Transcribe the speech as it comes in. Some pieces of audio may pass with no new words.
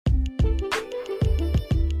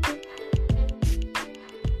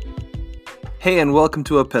Hey, and welcome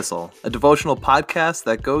to Epistle, a devotional podcast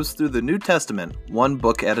that goes through the New Testament, one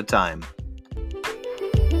book at a time.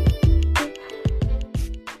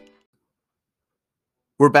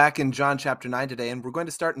 We're back in John chapter 9 today, and we're going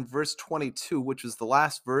to start in verse 22, which was the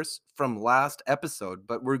last verse from last episode.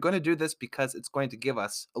 But we're going to do this because it's going to give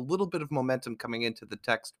us a little bit of momentum coming into the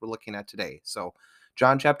text we're looking at today. So,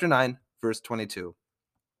 John chapter 9, verse 22.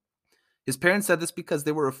 His parents said this because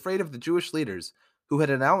they were afraid of the Jewish leaders who had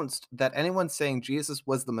announced that anyone saying Jesus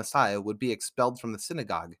was the Messiah would be expelled from the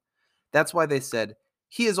synagogue. That's why they said,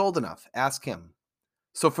 "He is old enough, ask him."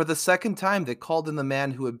 So for the second time, they called in the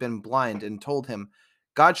man who had been blind and told him,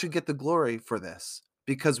 God should get the glory for this,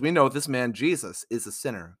 because we know this man Jesus is a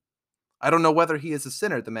sinner. "I don't know whether he is a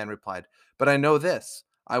sinner," the man replied, "but I know this.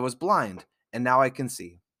 I was blind, and now I can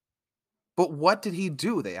see." "But what did he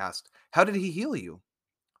do?" they asked. "How did he heal you?"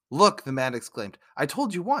 "Look," the man exclaimed, "I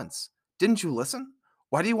told you once. Didn't you listen?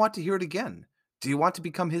 Why do you want to hear it again? Do you want to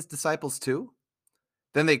become his disciples too?"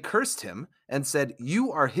 Then they cursed him and said,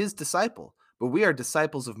 "You are his disciple, but we are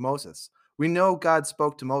disciples of Moses. We know God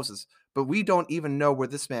spoke to Moses, but we don't even know where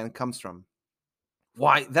this man comes from."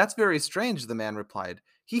 "Why, that's very strange," the man replied.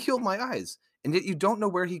 "He healed my eyes, and yet you don't know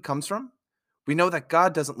where he comes from? We know that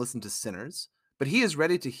God doesn't listen to sinners, but he is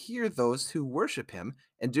ready to hear those who worship him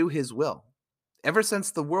and do his will. Ever since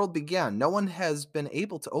the world began, no one has been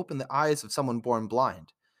able to open the eyes of someone born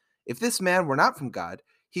blind. If this man were not from God,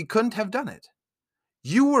 he couldn't have done it."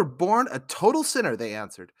 "You were born a total sinner," they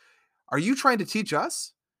answered. "Are you trying to teach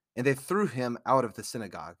us?" And they threw him out of the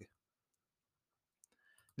synagogue.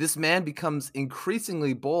 This man becomes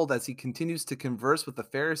increasingly bold as he continues to converse with the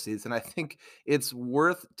Pharisees, and I think it's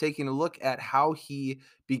worth taking a look at how he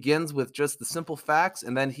begins with just the simple facts,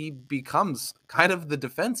 and then he becomes kind of the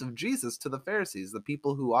defense of Jesus to the Pharisees, the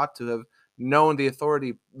people who ought to have known the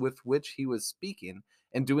authority with which he was speaking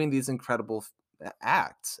and doing these incredible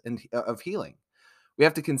acts of healing. We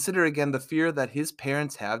have to consider again the fear that his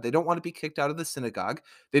parents have. They don't want to be kicked out of the synagogue.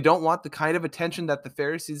 They don't want the kind of attention that the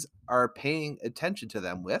Pharisees are paying attention to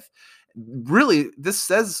them with. Really, this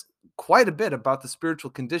says quite a bit about the spiritual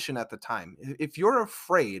condition at the time. If you're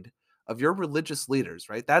afraid of your religious leaders,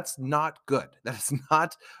 right, that's not good. That is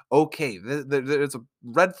not okay. There's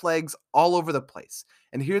red flags all over the place.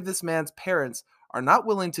 And here, this man's parents are not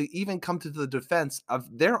willing to even come to the defense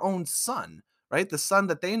of their own son, right? The son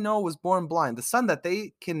that they know was born blind, the son that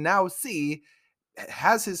they can now see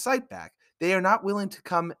has his sight back. They are not willing to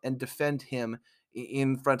come and defend him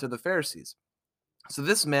in front of the Pharisees. So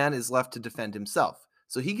this man is left to defend himself.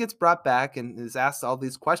 So he gets brought back and is asked all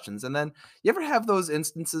these questions. And then you ever have those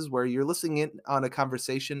instances where you're listening in on a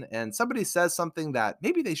conversation and somebody says something that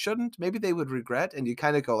maybe they shouldn't, maybe they would regret, and you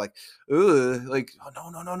kind of go like, "Ugh," like, "Oh, no,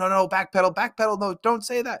 no, no, no, no, backpedal, no, don't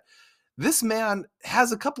say that." This man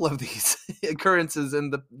has a couple of these occurrences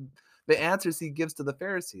in the answers he gives to the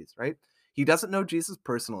Pharisees, right? He doesn't know Jesus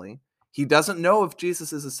personally. He doesn't know if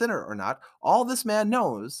Jesus is a sinner or not. All this man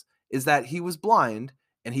knows is that he was blind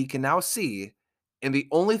and he can now see. And the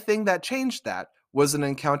only thing that changed that was an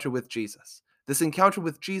encounter with Jesus. This encounter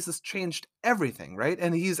with Jesus changed everything, right?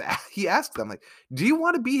 And he asked them, like, "Do you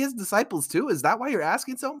want to be his disciples too? Is that why you're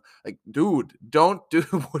asking so?" Like, dude, don't do.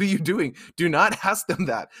 What are you doing? Do not ask them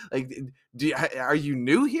that. Like, are you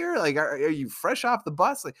new here? Like, are you fresh off the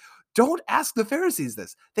bus? Like, don't ask the Pharisees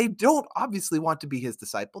this. They don't obviously want to be his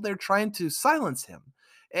disciple. They're trying to silence him.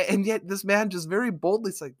 And yet this man just very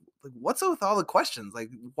boldly is like, "What's up with all the questions?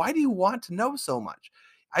 Like, why do you want to know so much?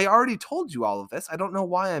 I already told you all of this. I don't know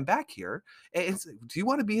why I'm back here." And it's like, "Do you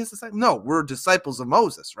want to be his disciple?" "No, we're disciples of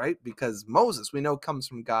Moses," right? Because Moses, we know, comes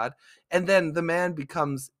from God. And then the man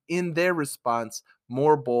becomes, in their response,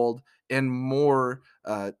 more bold and more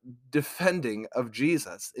defending of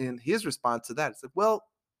Jesus. In his response to that, it's like, "Well,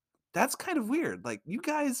 that's kind of weird. Like, you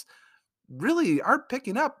guys really aren't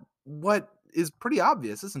picking up what is pretty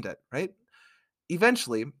obvious, isn't it?" Right?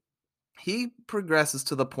 Eventually, he progresses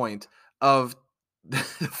to the point of the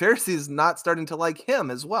Pharisees not starting to like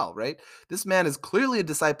him as well, right? This man is clearly a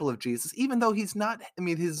disciple of Jesus, even though he's not. I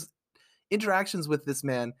mean, his interactions with this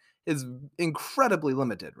man is incredibly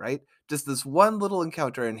limited, right? Just this one little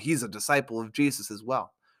encounter, and he's a disciple of Jesus as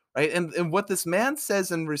well, right? And what this man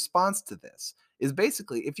says in response to this is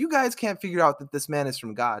basically, if you guys can't figure out that this man is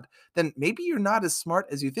from God, then maybe you're not as smart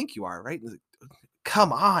as you think you are, right?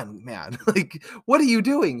 Come on, man. Like, what are you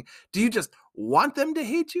doing? Do you just want them to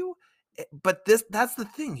hate you? But that's the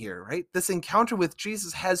thing here, right? This encounter with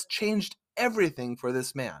Jesus has changed everything for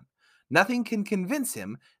this man. Nothing can convince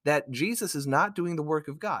him that Jesus is not doing the work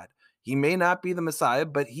of God. He may not be the Messiah,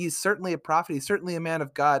 but he's certainly a prophet. He's certainly a man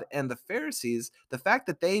of God. And the Pharisees, the fact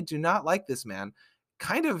that they do not like this man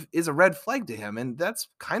kind of is a red flag to him. And that's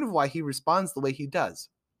kind of why he responds the way he does.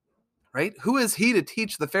 Right? Who is he to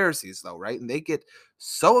teach the Pharisees, though, right? And they get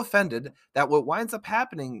so offended that what winds up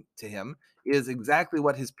happening to him is exactly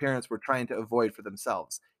what his parents were trying to avoid for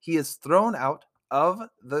themselves. He is thrown out of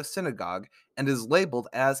the synagogue and is labeled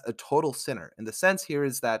as a total sinner. And the sense here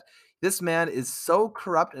is that this man is so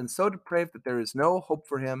corrupt and so depraved that there is no hope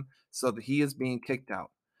for him, so that he is being kicked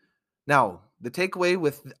out. Now, the takeaway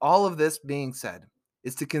with all of this being said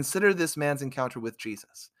is to consider this man's encounter with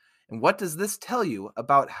Jesus. And what does this tell you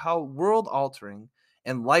about how world altering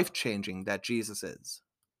and life changing that Jesus is?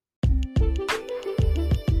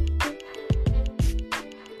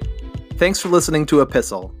 Thanks for listening to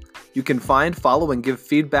Epistle. You can find, follow, and give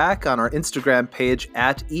feedback on our Instagram page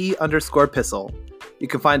at @e_pistle. You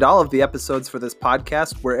can find all of the episodes for this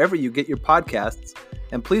podcast wherever you get your podcasts,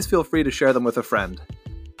 and please feel free to share them with a friend.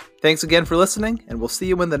 Thanks again for listening, and we'll see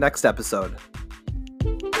you in the next episode.